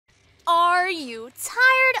you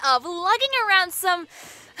tired of lugging around some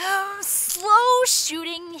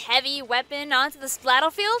slow-shooting heavy weapon onto the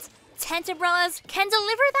Splattle-field? Tent umbrellas can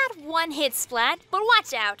deliver that one-hit splat, but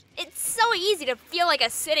watch out. It's so easy to feel like a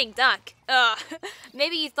sitting duck.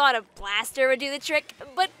 Maybe you thought a blaster would do the trick,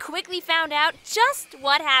 but quickly found out just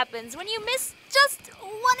what happens when you miss just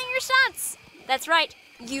one of your shots. That's right,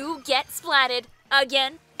 you get splatted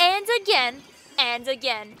again and again and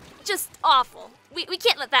again. Just awful. We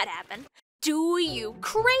can't let that happen. Do you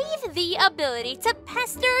crave the ability to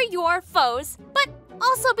pester your foes, but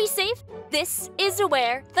also be safe? This is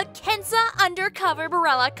where the Kensa Undercover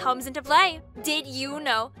Brella comes into play. Did you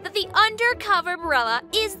know that the Undercover Brella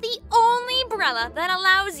is the only Brella that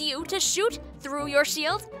allows you to shoot through your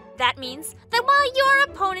shield? That means that while your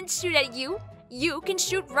opponents shoot at you, you can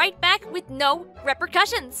shoot right back with no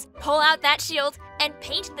repercussions. Pull out that shield and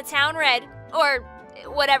paint the town red, or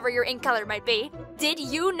whatever your ink color might be. Did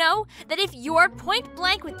you know that if you're point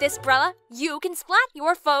blank with this Brella, you can splat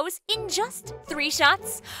your foes in just 3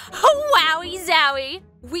 shots? Wowie zowie!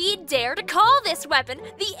 We dare to call this weapon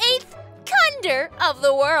the 8th KUNDER of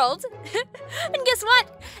the world. And guess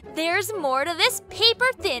what? There's more to this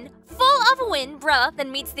paper-thin, full-of-wind Brella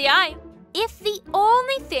than meets the eye. If the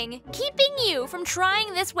only thing keeping you from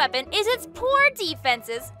trying this weapon is its poor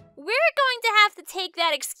defenses, we're going to have to take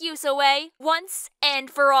that excuse away once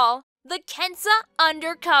and for all. The Kensa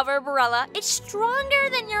Undercover Brella is stronger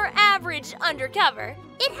than your average undercover.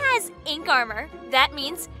 It has ink armor. That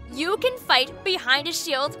means you can fight behind a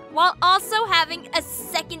shield while also having a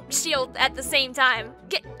second shield at the same time.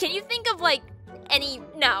 Can you think of like any...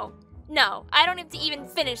 No, I don't have to even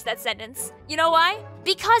finish that sentence. You know why?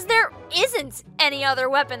 Because there isn't any other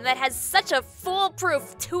weapon that has such a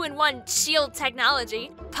foolproof 2-in-1 shield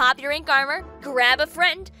technology. Pop your ink armor, grab a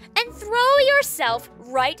friend, and throw yourself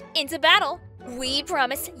right into battle. We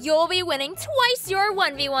promise you'll be winning twice your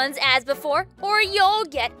 1v1s as before, or you'll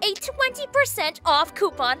get a 20% off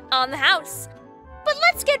coupon on the house. But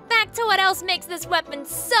let's get back to what else makes this weapon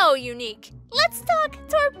so unique. Let's talk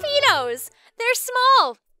torpedoes. They're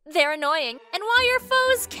small. They're annoying, and while your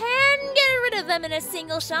foes can get rid of them in a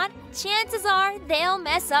single shot, chances are they'll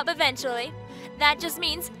mess up eventually. That just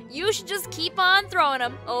means you should just keep on throwing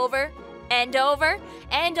them over and over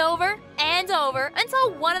and over and over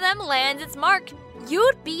until one of them lands its mark.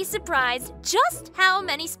 You'd be surprised just how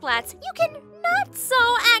many splats you can not so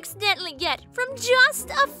accidentally get from just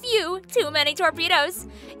a few too many torpedoes.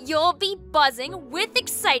 You'll be buzzing with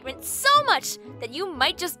excitement so much that you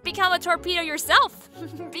might just become a torpedo yourself.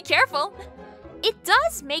 Be careful. It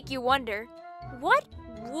does make you wonder, what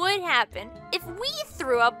would happen if we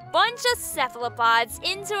threw a bunch of cephalopods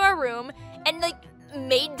into a room and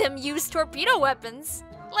made them use torpedo weapons?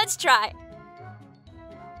 Let's try.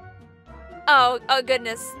 Oh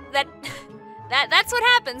goodness. That's what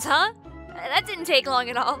happens, huh? That didn't take long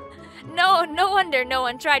at all. No wonder no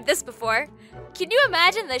one tried this before. Can you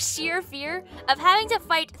imagine the sheer fear of having to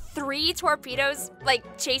fight 3 torpedoes,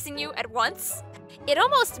 chasing you at once? It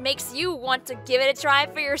almost makes you want to give it a try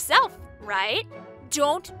for yourself, right?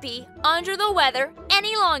 Don't be under the weather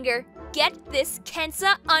any longer. Get this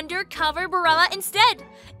Kensa Undercover Brella instead.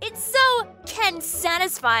 It's so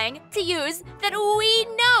Ken-satisfying to use that we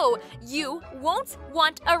know you won't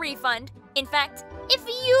want a refund. In fact, if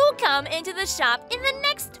you come into the shop in the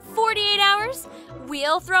next 48 hours,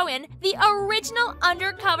 we'll throw in the original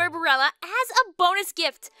Undercover Brella as a bonus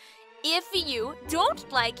gift. If you don't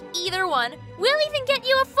like either one, we'll even get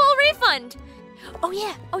you a full refund. Oh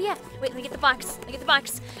yeah. Wait, let me get the box.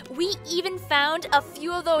 We even found a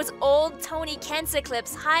few of those old Tony Kensa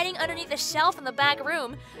clips hiding underneath a shelf in the back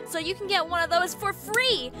room, so you can get one of those for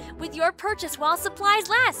free with your purchase while supplies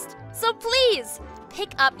last. So please,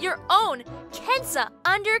 pick up your own Kensa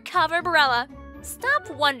Undercover Brella. Stop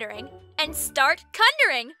wondering and start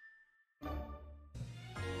kundering.